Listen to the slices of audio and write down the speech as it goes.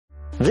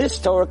This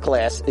Torah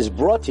class is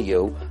brought to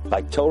you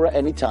by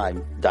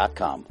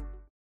TorahAnytime.com.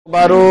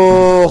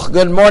 Baruch.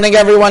 Good morning,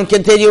 everyone.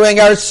 Continuing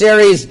our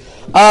series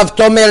of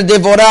Tomer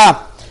Devorah.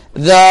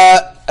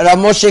 The Rav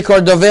Moshe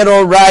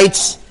Cordovero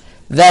writes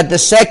that the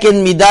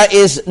second midah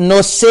is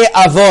Noseh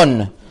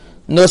Avon.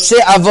 Noseh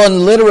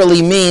Avon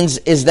literally means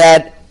is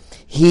that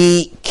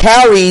he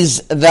carries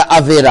the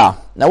Avera.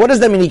 Now, what does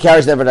that mean, he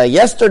carries the Avera?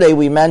 Yesterday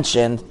we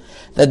mentioned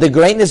that the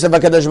greatness of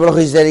HaKadosh Baruch Hu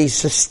is that he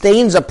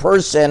sustains a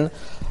person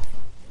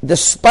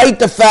despite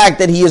the fact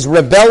that he is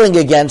rebelling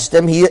against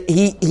him.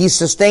 He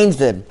sustains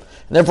them.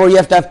 Therefore, you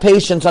have to have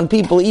patience on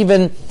people,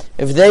 even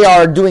if they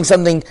are doing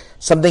something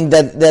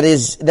that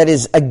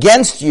is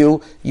against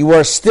you. You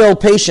are still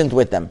patient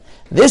with them.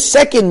 This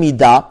second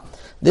midah,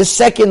 this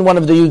second one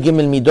of the Yud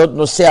Gimel midot,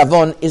 Noseh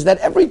Avon, is that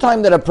every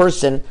time that a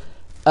person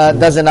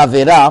does an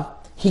avera,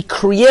 he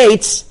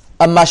creates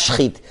a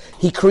mashchit.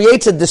 He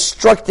creates a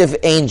destructive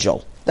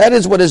angel. That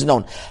is what is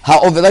known.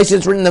 However, it's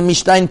written in the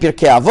Mishnah in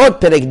Pirkei Avot,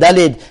 Perek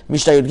Daled,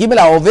 Mishnah Yud Gimel,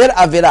 Haover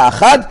avera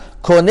achad,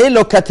 koneh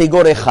lo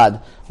kategor echad.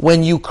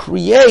 When you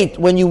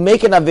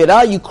make an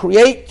avera, you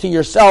create to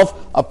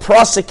yourself a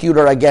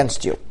prosecutor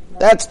against you.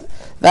 That's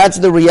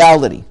the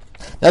reality.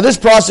 Now, this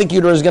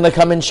prosecutor is going to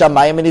come in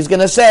Shamayim and he's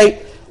going to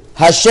say,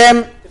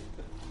 Hashem,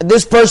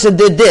 this person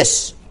did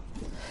this.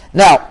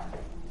 Now,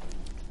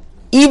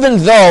 even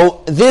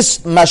though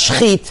this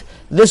mashchit,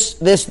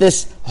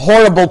 this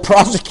horrible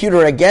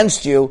prosecutor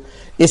against you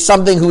is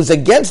something who's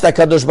against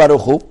HaKadosh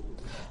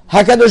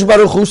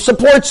Baruch Hu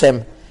supports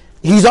him.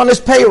 He's on his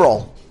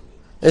payroll.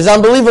 It's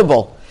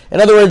unbelievable. In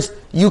other words,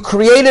 you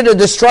created a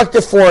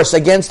destructive force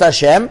against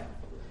Hashem,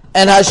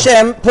 and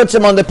Hashem puts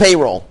him on the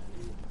payroll.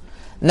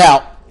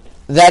 Now,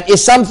 that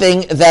is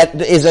something that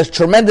is a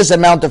tremendous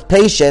amount of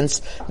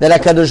patience that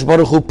HaKadosh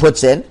Baruch Hu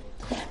puts in,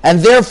 and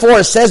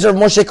therefore, says Rav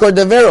Moshe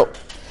Cordovero,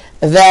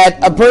 that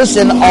a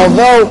person,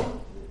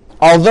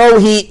 although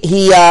he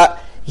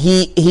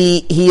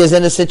is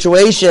in a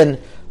situation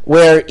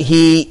where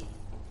he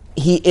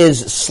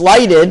is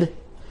slighted,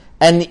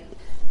 and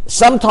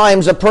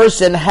sometimes a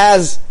person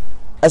has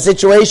a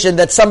situation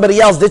that somebody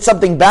else did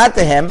something bad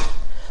to him,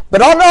 but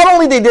not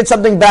only they did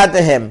something bad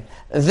to him,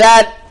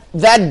 that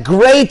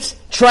great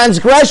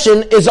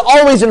transgression is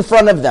always in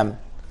front of them.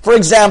 For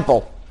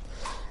example,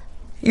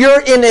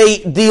 you're in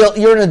a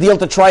deal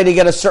to try to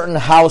get a certain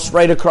house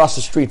right across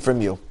the street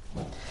from you.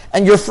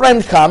 And your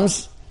friend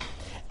comes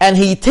and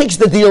he takes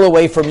the deal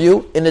away from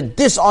you in a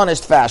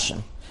dishonest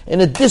fashion,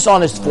 in a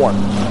dishonest form.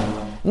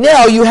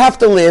 Now you have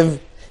to live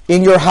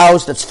in your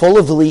house that's full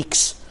of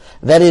leaks,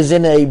 that is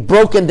in a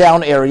broken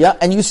down area,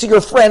 and you see your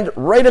friend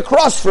right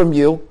across from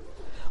you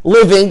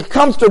living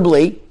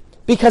comfortably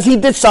because he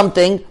did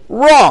something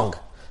wrong.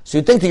 So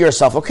you think to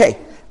yourself, okay,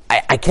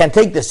 I can't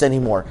take this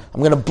anymore. I'm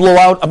going to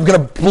blow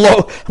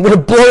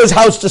his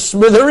house to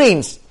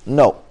smithereens.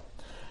 No.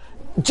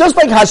 Just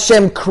like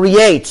Hashem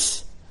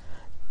creates,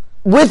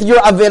 with your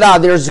Avirah,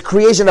 there's a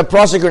creation of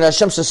prosecutor, and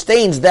Hashem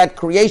sustains that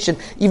creation,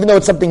 even though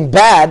it's something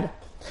bad.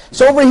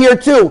 So over here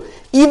too,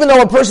 even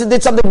though a person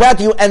did something bad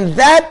to you, and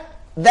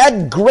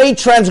that great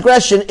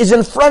transgression is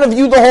in front of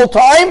you the whole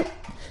time,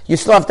 you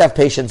still have to have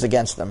patience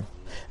against them.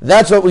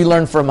 That's what we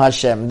learn from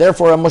Hashem.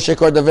 Therefore, Moshe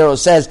Cordovero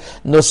says,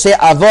 Noseh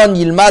Avon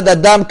yilmad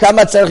adam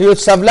kama tzarich להיות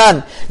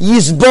סבלן,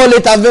 יסבול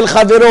את עוול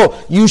חברו.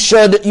 You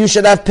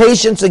should have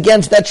patience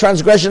against that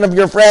transgression of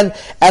your friend,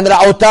 and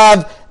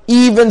ra'otav,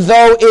 even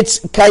though it's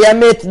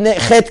kayamet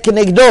chet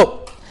kenegdo,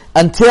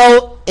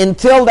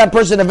 until that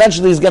person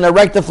eventually is going to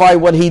rectify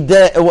what he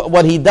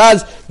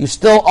does, you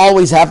still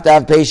always have to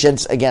have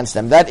patience against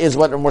them. That is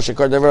what Moshe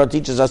Cordovero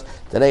teaches us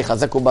today.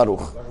 Chazaku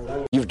Baruch.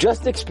 You've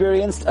just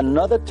experienced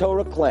another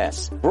Torah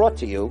class brought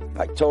to you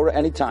by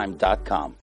TorahAnytime.com.